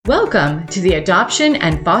Welcome to the Adoption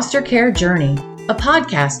and Foster Care Journey, a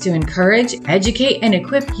podcast to encourage, educate, and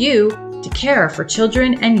equip you to care for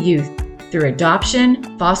children and youth through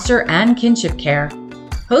adoption, foster, and kinship care.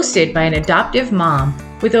 Hosted by an adoptive mom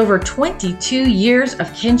with over 22 years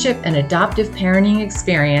of kinship and adoptive parenting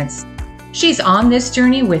experience. She's on this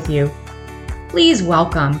journey with you. Please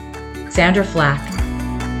welcome Sandra Flack.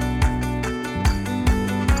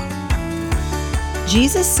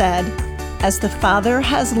 Jesus said, "As the Father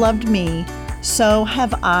has loved me, so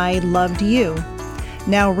have I loved you.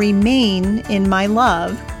 Now remain in my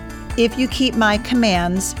love. If you keep my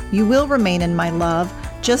commands, you will remain in my love,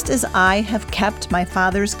 just as I have kept my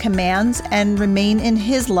Father's commands and remain in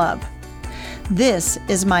his love. This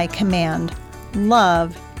is my command: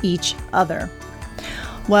 love each other."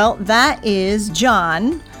 Well, that is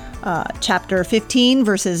John chapter 15,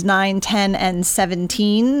 verses 9, 10, and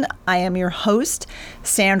 17. I am your host,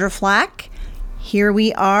 Sandra Flack. Here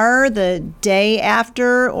we are the day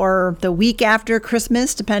after or the week after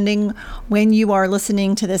Christmas, depending when you are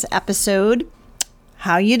listening to this episode.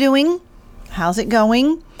 How you doing? How's it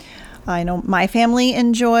going? I know my family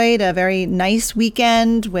enjoyed a very nice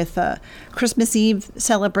weekend with a Christmas Eve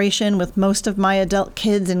celebration with most of my adult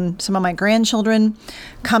kids and some of my grandchildren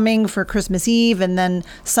coming for Christmas Eve. And then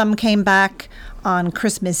some came back on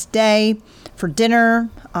Christmas Day for dinner,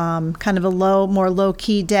 kind of a more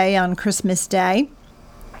low-key day on Christmas Day.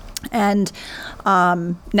 And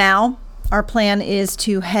now our plan is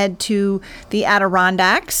to head to the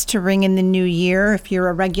Adirondacks to ring in the new year. If you're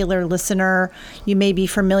a regular listener, you may be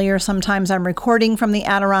familiar. Sometimes I'm recording from the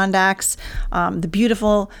Adirondacks, the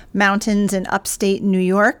beautiful mountains in upstate New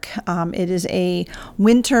York. It is a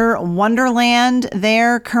winter wonderland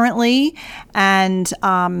there currently, and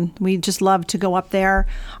we just love to go up there.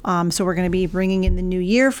 So we're going to be bringing in the new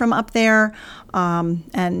year from up there,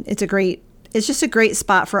 and it's just a great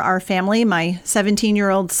spot for our family. My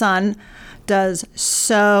 17-year-old son does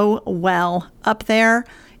so well up there.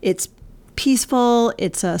 It's peaceful.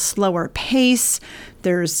 It's a slower pace.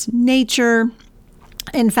 There's nature.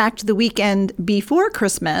 In fact, the weekend before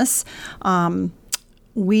Christmas,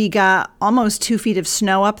 we got almost 2 feet of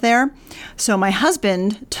snow up there. So my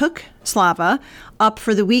husband took Slava up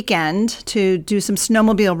for the weekend to do some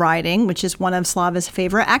snowmobile riding, which is one of Slava's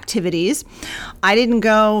favorite activities. I didn't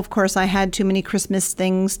go. Of course, I had too many Christmas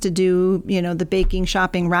things to do, the baking,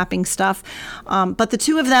 shopping, wrapping stuff. But the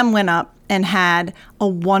two of them went up and had a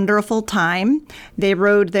wonderful time. They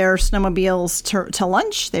rode their snowmobiles to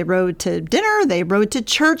lunch. They rode to dinner. They rode to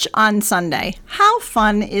church on Sunday. How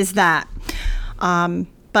fun is that?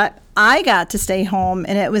 But I got to stay home,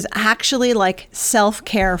 and it was actually like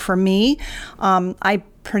self-care for me. I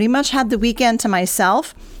pretty much had the weekend to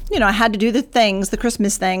myself. I had to do the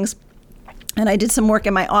Christmas things, and I did some work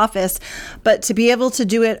in my office. But to be able to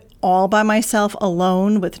do it all by myself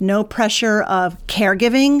alone with no pressure of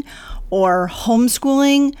caregiving or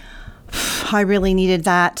homeschooling, I really needed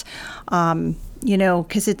that,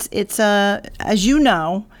 because it's as you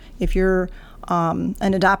know, if you're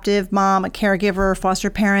an adoptive mom, a caregiver, foster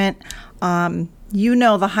parent,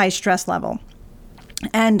 the high stress level.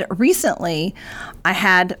 And recently I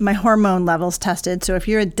had my hormone levels tested. So if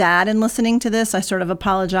you're a dad and listening to this, I sort of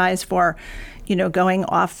apologize for, going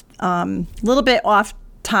off, a little bit off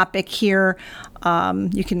topic here.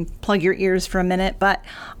 You can plug your ears for a minute, but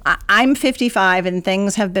I'm 55 and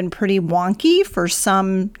things have been pretty wonky for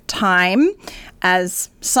some time, as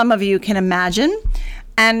some of you can imagine.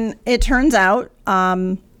 And it turns out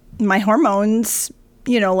my hormones,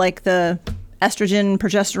 like the estrogen,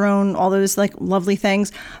 progesterone, all those like lovely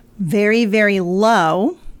things, very, very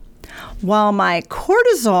low, while my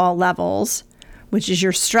cortisol levels, which is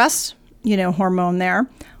your stress, hormone there,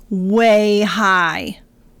 way high.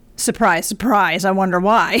 Surprise, surprise. I wonder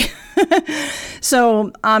why.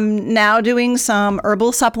 So I'm now doing some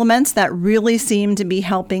herbal supplements that really seem to be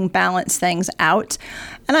helping balance things out.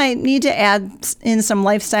 And I need to add in some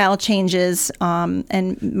lifestyle changes.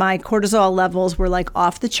 And my cortisol levels were like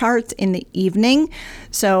off the charts in the evening.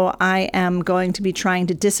 So I am going to be trying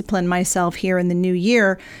to discipline myself here in the new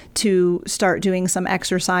year to start doing some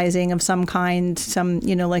exercising of some kind, some,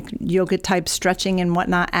 like yoga type stretching and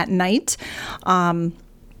whatnot at night.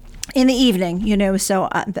 In the evening,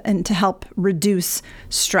 and to help reduce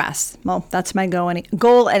stress. Well, that's my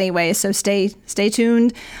goal anyway. So stay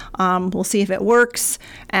tuned. We'll see if it works.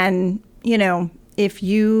 And, If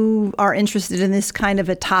you are interested in this kind of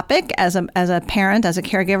a topic as a parent, as a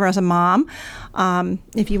caregiver, as a mom,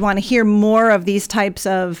 if you want to hear more of these types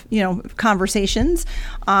of, conversations,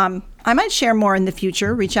 I might share more in the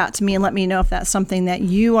future. Reach out to me and let me know if that's something that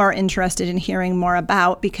you are interested in hearing more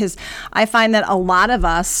about, because I find that a lot of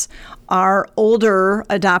us are older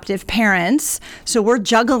adoptive parents. So we're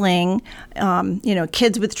juggling,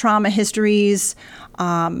 kids with trauma histories, they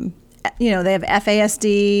have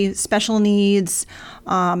FASD, special needs.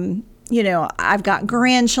 I've got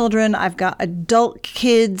grandchildren, I've got adult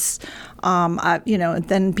kids.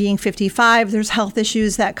 Then being 55, there's health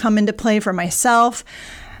issues that come into play for myself.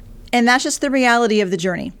 And that's just the reality of the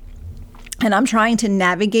journey. And I'm trying to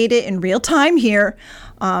navigate it in real time here.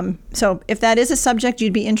 So if that is a subject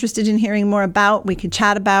you'd be interested in hearing more about, we could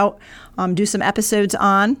chat about, do some episodes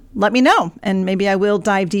on, let me know. And maybe I will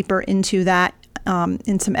dive deeper into that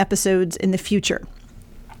in some episodes in the future.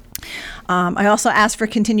 I also asked for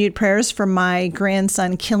continued prayers for my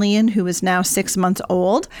grandson, Killian, who is now 6 months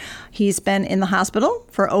old. He's been in the hospital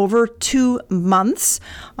for over 2 months.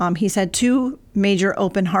 He's had 2 major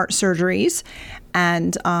open heart surgeries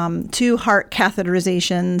and 2 heart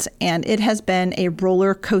catheterizations, and it has been a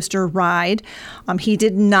roller coaster ride. He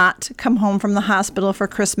did not come home from the hospital for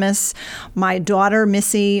Christmas. My daughter,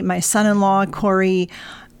 Missy, my son-in-law, Corey,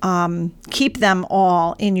 keep them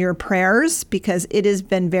all in your prayers, because it has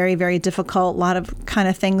been very, very difficult. A lot of kind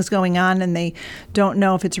of things going on, and they don't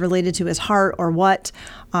know if it's related to his heart or what.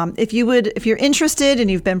 If you're interested and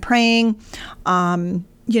you've been praying,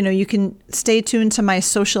 you can stay tuned to my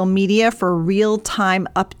social media for real-time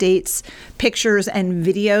updates, pictures, and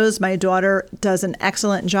videos. My daughter does an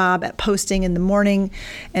excellent job at posting in the morning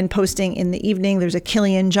and posting in the evening. There's a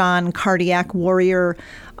Killian John Cardiac Warrior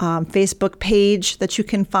Facebook page that you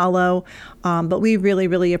can follow. But we really,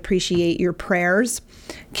 really appreciate your prayers.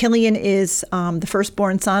 Killian is the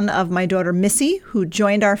firstborn son of my daughter, Missy, who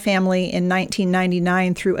joined our family in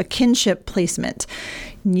 1999 through a kinship placement.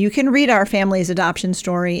 You can read our family's adoption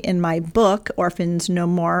story in my book, Orphans No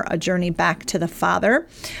More, A Journey Back to the Father.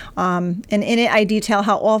 And in it, I detail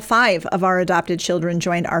how all 5 of our adopted children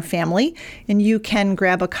joined our family. And you can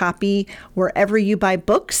grab a copy wherever you buy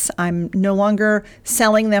books. I'm no longer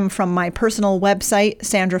selling them from my personal website,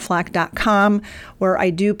 sandraflack.com, where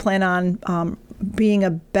I do plan on being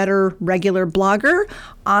a better regular blogger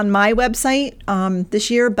on my website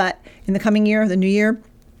this year, but in the coming year, the new year.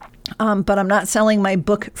 But I'm not selling my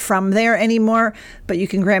book from there anymore, but you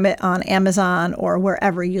can grab it on Amazon or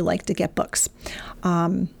wherever you like to get books.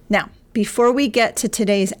 Now, before we get to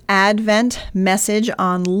today's Advent message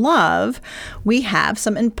on love, we have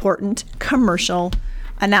some important commercial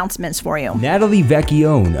announcements for you. Natalie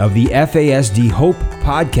Vecchione of the FASD Hope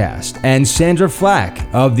podcast and Sandra Flack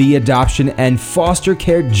of the Adoption and Foster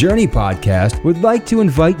Care Journey podcast would like to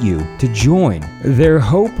invite you to join their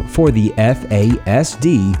Hope for the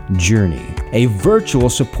FASD Journey, a virtual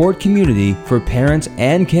support community for parents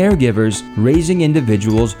and caregivers raising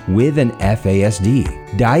individuals with an FASD,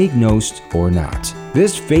 diagnosed or not.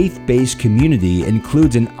 This faith-based community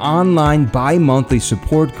includes an online bi-monthly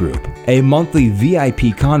support group, a monthly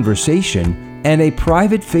VIP conversation, and a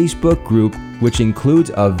private Facebook group which includes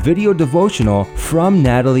a video devotional from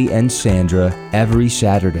Natalie and Sandra every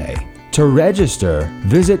Saturday. To register,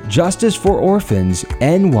 visit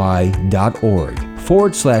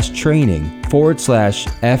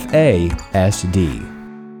justicefororphans.ny.org/training/FASD.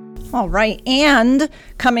 All right. And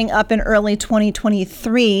coming up in early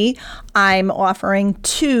 2023, I'm offering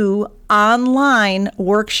 2 online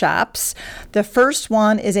workshops. The first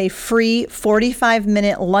one is a free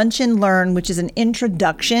 45-minute lunch and learn, which is an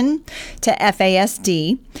introduction to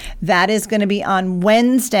FASD. That is going to be on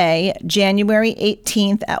Wednesday, January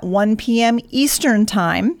 18th at 1 p.m. Eastern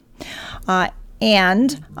Time.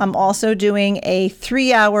 And I'm also doing a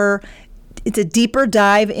 3-hour it's a deeper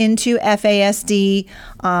dive into FASD.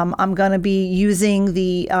 I'm going to be using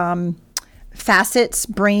the facets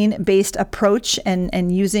brain-based approach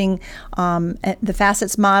and using the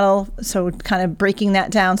facets model, so kind of breaking that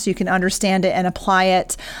down so you can understand it and apply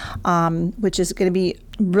it, which is going to be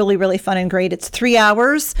really, really fun and great. It's 3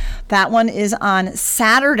 hours. That one is on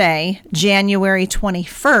Saturday, January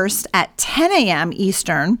 21st at 10 a.m.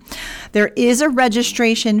 Eastern. There is a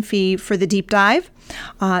registration fee for the deep dive.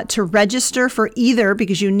 To register for either,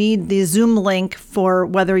 because you need the Zoom link for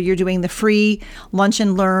whether you're doing the free lunch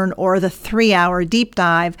and learn or the 3-hour deep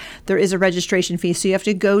dive, there is a registration fee. So you have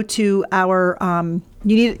to go to our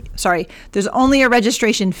there's only a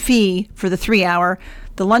registration fee for the 3-hour.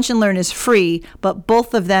 The Lunch and Learn is free, but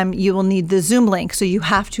both of them you will need the Zoom link. So you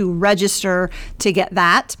have to register to get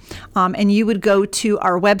that. And you would go to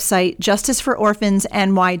our website,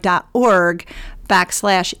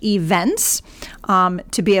 justicefororphans.ny.org/events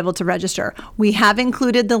to be able to register. We have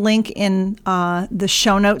included the link in the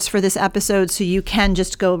show notes for this episode, so you can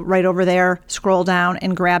just go right over there, scroll down,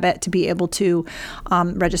 and grab it to be able to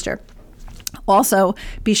register. Also,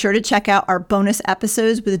 be sure to check out our bonus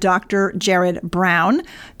episodes with Dr. Jared Brown.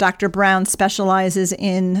 Dr. Brown specializes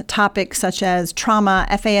in topics such as trauma,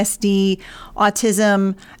 FASD,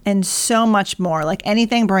 autism, and so much more, like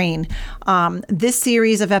anything brain. This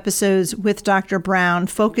series of episodes with Dr. Brown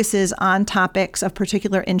focuses on topics of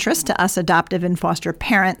particular interest to us adoptive and foster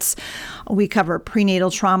parents. We cover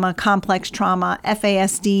prenatal trauma, complex trauma,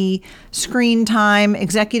 FASD, screen time,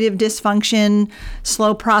 executive dysfunction,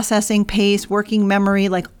 slow processing pace, working memory,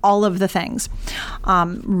 like all of the things.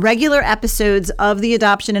 Regular episodes of the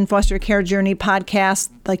Adoption and Foster Care Journey podcast,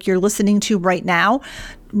 like you're listening to right now,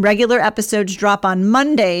 regular episodes drop on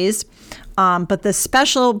Mondays, but the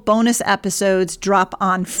special bonus episodes drop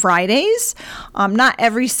on Fridays. Not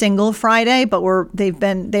every single Friday, but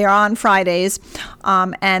they are on Fridays.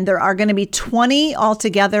 And there are going to be 20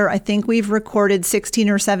 altogether. I think we've recorded 16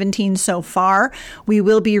 or 17 so far. We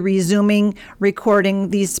will be resuming recording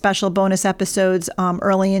these special bonus episodes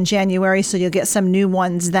early in January, so you'll get some new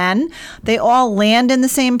ones then. They all land in the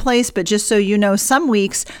same place, but just so you know, some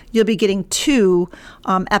weeks you'll be getting 2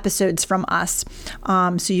 episodes from us.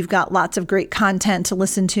 So you've got lots of great content to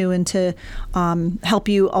listen to and to help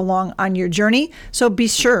you along on your journey. So be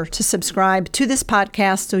sure to subscribe to this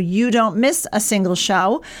podcast so you don't miss a single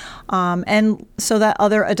show, and so that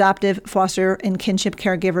other adoptive, foster, and kinship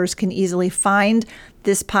caregivers can easily find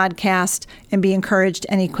this podcast and be encouraged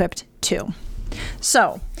and equipped too.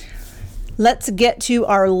 So let's get to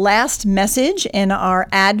our last message in our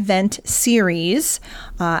Advent series.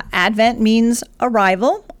 Advent means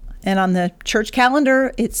arrival. And on the church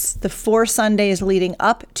calendar, it's the 4 Sundays leading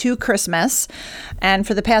up to Christmas. And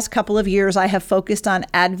for the past couple of years, I have focused on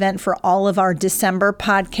Advent for all of our December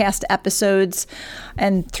podcast episodes.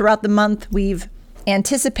 And throughout the month, we've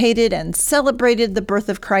anticipated and celebrated the birth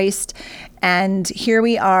of Christ. And here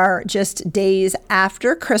we are just days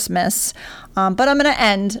after Christmas. But I'm going to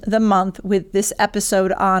end the month with this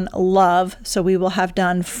episode on love. So we will have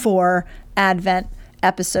done 4 Advent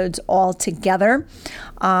episodes all together.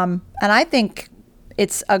 And I think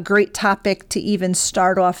it's a great topic to even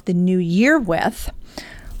start off the new year with.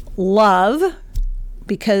 Love,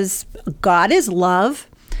 because God is love,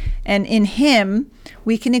 and in Him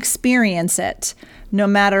we can experience it no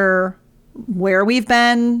matter where we've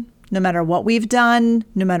been, no matter what we've done,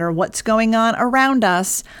 no matter what's going on around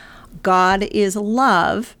us. God is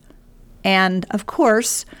love. And of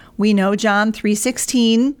course, we know John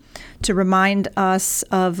 3:16 to remind us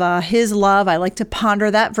of His love. I like to ponder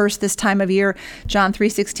that verse this time of year. John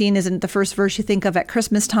 3:16 isn't the first verse you think of at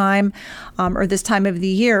Christmas time or this time of the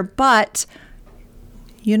year, but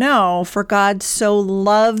you know, for God so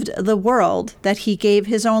loved the world that He gave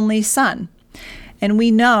His only Son. And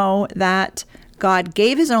we know that God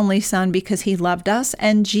gave His only Son because He loved us,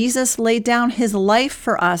 and Jesus laid down His life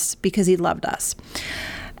for us because He loved us.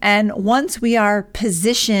 And once we are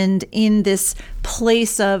positioned in this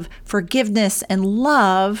place of forgiveness and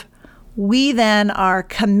love, we then are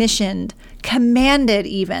commissioned, commanded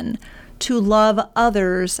even, to love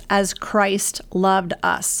others as Christ loved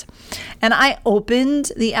us. And I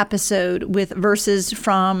opened the episode with verses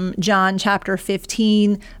from John chapter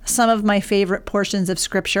 15, some of my favorite portions of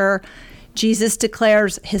Scripture. Jesus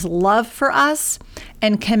declares His love for us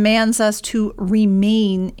and commands us to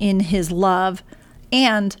remain in His love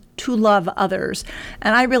and to love others.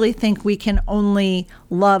 And I really think we can only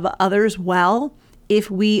love others well if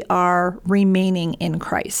we are remaining in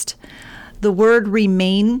Christ. The word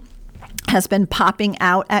remain has been popping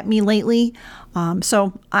out at me lately.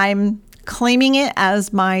 So I'm claiming it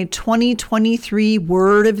as my 2023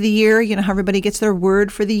 word of the year. You know how everybody gets their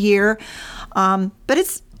word for the year. But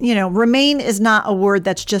it's, remain is not a word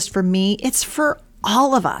that's just for me. It's for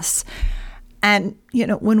all of us. And,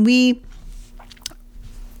 when we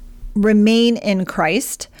remain in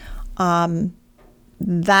Christ,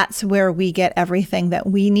 that's where we get everything that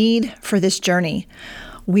we need for this journey.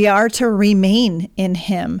 We are to remain in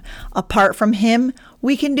Him. Apart from Him,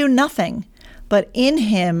 we can do nothing. But in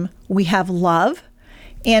Him, we have love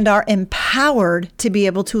and are empowered to be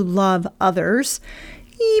able to love others,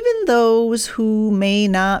 even those who may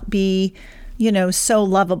not be, so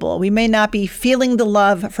lovable. We may not be feeling the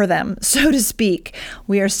love for them, so to speak.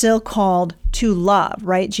 We are still called to love,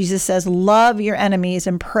 right? Jesus says, love your enemies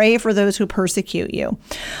and pray for those who persecute you.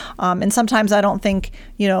 And sometimes I don't think,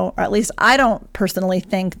 or at least I don't personally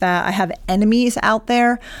think that I have enemies out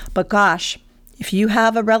there, but gosh, if you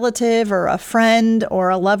have a relative or a friend or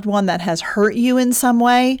a loved one that has hurt you in some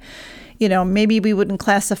way, maybe we wouldn't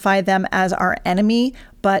classify them as our enemy,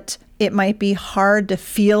 but it might be hard to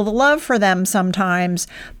feel the love for them sometimes,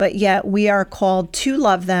 but yet we are called to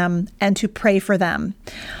love them and to pray for them.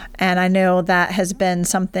 And I know that has been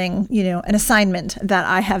something, an assignment that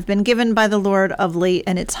I have been given by the Lord of late,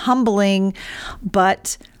 and it's humbling,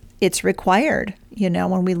 but it's required.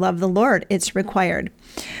 When we love the Lord, it's required.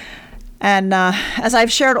 And as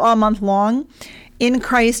I've shared all month long, in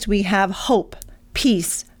Christ we have hope,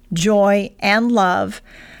 peace, joy, and love.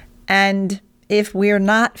 And if we're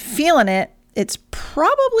not feeling it, it's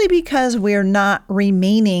probably because we're not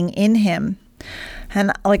remaining in Him.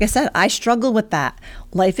 And like I said, I struggle with that.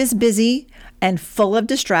 Life is busy and full of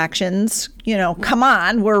distractions. Come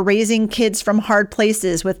on, we're raising kids from hard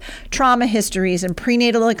places with trauma histories and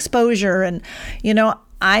prenatal exposure. And,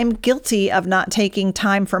 I'm guilty of not taking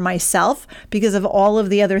time for myself because of all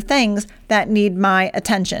of the other things that need my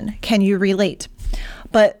attention. Can you relate?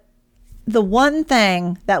 But the one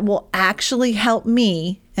thing that will actually help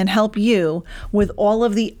me and help you with all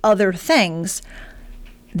of the other things,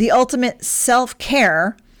 the ultimate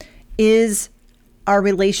self-care, is our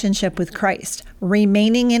relationship with Christ.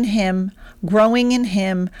 Remaining in Him, growing in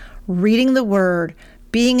Him, reading the Word,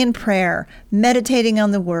 being in prayer, meditating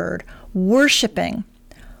on the Word, worshiping.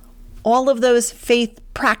 All of those faith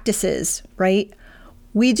practices, right?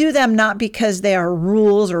 We do them not because they are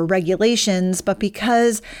rules or regulations, but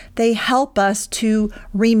because they help us to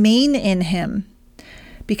remain in Him.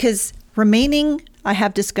 Because remaining, I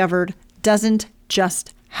have discovered, doesn't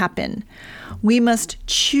just happen. We must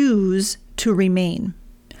choose to remain.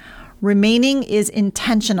 Remaining is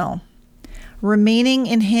intentional. Remaining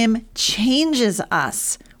in Him changes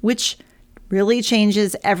us, which really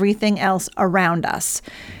changes everything else around us.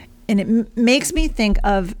 And it makes me think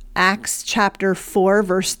of Acts chapter 4,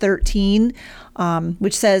 verse 13,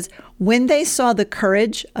 which says, when they saw the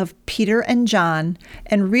courage of Peter and John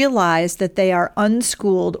and realized that they are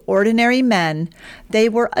unschooled, ordinary men, they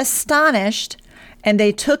were astonished, and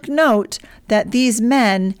they took note that these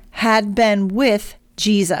men had been with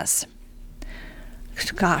Jesus.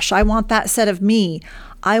 Gosh, I want that said of me.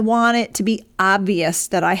 I want it to be obvious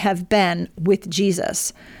that I have been with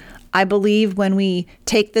Jesus. I believe when we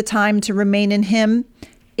take the time to remain in Him,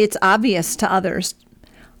 it's obvious to others.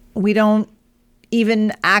 We don't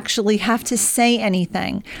even actually have to say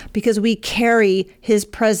anything because we carry His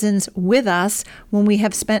presence with us when we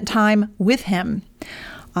have spent time with Him.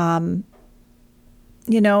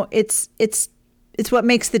 It's what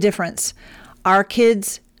makes the difference. Our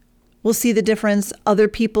kids will see the difference. Other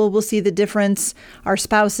people will see the difference. Our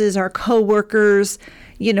spouses, our coworkers,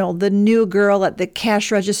 the new girl at the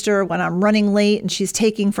cash register when I'm running late and she's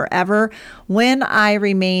taking forever. When I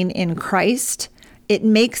remain in Christ, it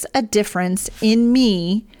makes a difference in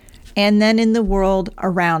me and then in the world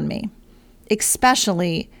around me,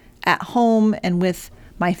 especially at home and with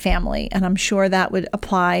my family. And I'm sure that would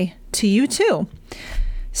apply to you too.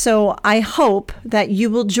 So I hope that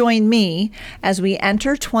you will join me as we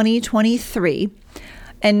enter 2023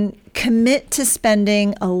 and commit to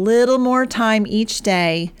spending a little more time each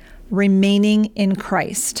day remaining in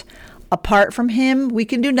Christ. Apart from Him, we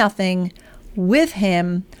can do nothing. With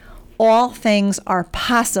Him, all things are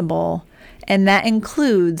possible, and that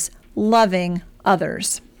includes loving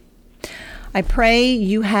others. I pray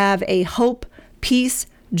you have a hope, peace,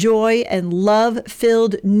 joy, and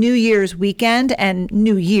love-filled New Year's weekend and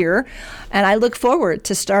New Year. And I look forward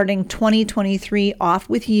to starting 2023 off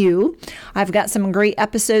with you. I've got some great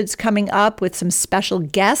episodes coming up with some special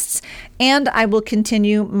guests, and I will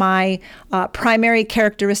continue my primary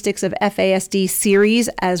characteristics of FASD series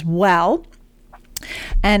as well.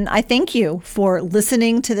 And I thank you for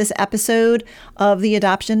listening to this episode of the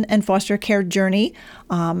Adoption and Foster Care Journey.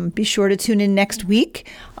 Be sure to tune in next week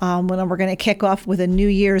when we're going to kick off with a New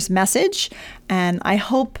Year's message. And I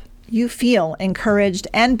hope you feel encouraged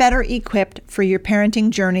and better equipped for your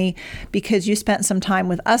parenting journey because you spent some time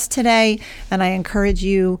with us today. And I encourage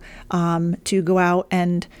you to go out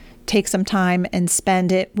and take some time and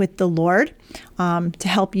spend it with the Lord to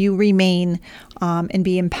help you remain and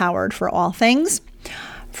be empowered for all things.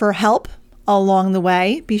 For help along the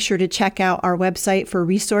way, be sure to check out our website for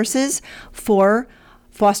resources for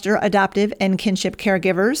foster, adoptive, and kinship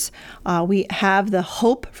caregivers. We have the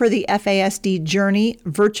Hope for the FASD Journey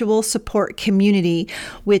virtual support community,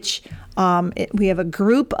 which we have a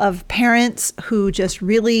group of parents who just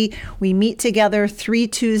really, we meet together 3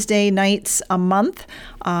 Tuesday nights a month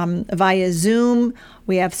via Zoom.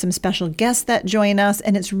 We have some special guests that join us,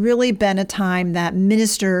 and it's really been a time that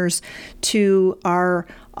ministers to our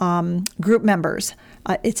group members.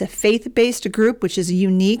 It's a faith-based group, which is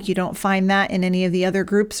unique. You don't find that in any of the other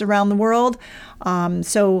groups around the world.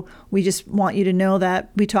 So we just want you to know that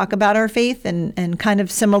we talk about our faith and kind of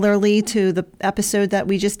similarly to the episode that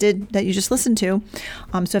we just did, that you just listened to.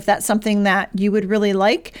 So if that's something that you would really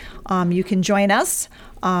like, you can join us.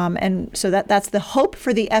 And so that's the Hope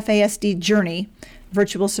for the FASD Journey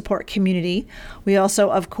virtual support community. We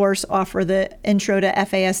also, of course, offer the Intro to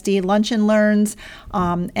FASD Lunch and Learns.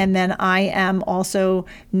 And then I am also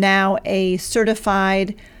now a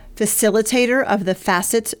certified facilitator of the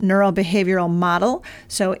Facets Neurobehavioral Model.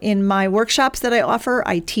 So in my workshops that I offer,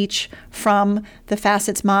 I teach from the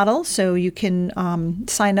Facets model. So you can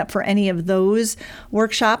sign up for any of those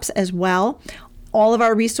workshops as well. All of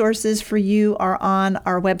our resources for you are on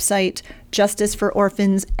our website,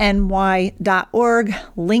 justicefororphans.ny.org,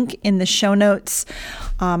 link in the show notes.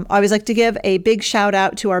 I always like to give a big shout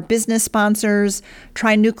out to our business sponsors,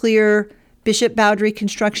 Tri-Nuclear, Bishop Boundary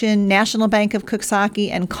Construction, National Bank of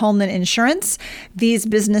Coxsackie, and Coleman Insurance. These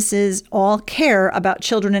businesses all care about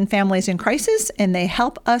children and families in crisis, and they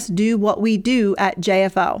help us do what we do at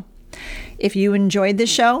JFO. If you enjoyed the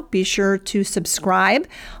show, be sure to subscribe,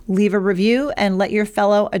 leave a review, and let your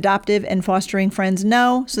fellow adoptive and fostering friends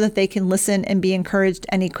know so that they can listen and be encouraged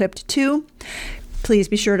and equipped too. Please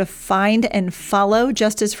be sure to find and follow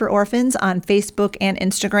Justice for Orphans on Facebook and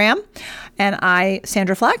Instagram. And I,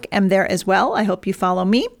 Sandra Flack, am there as well. I hope you follow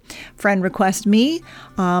me. Friend request me.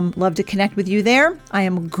 Love to connect with you there. I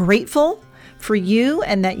am grateful for you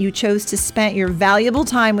and that you chose to spend your valuable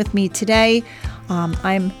time with me today.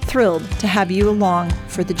 I'm thrilled to have you along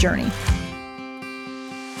for the journey.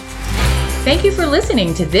 Thank you for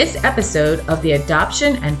listening to this episode of the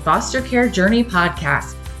Adoption and Foster Care Journey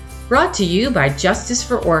podcast, brought to you by Justice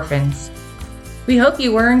for Orphans. We hope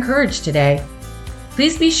you were encouraged today.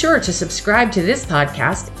 Please be sure to subscribe to this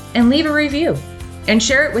podcast and leave a review, and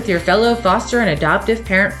share it with your fellow foster and adoptive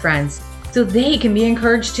parent friends so they can be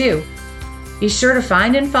encouraged too. Be sure to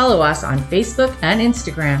find and follow us on Facebook and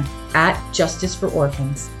Instagram at Justice for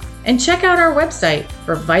Orphans, and check out our website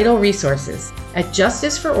for vital resources at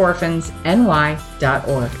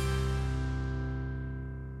justicefororphansny.org.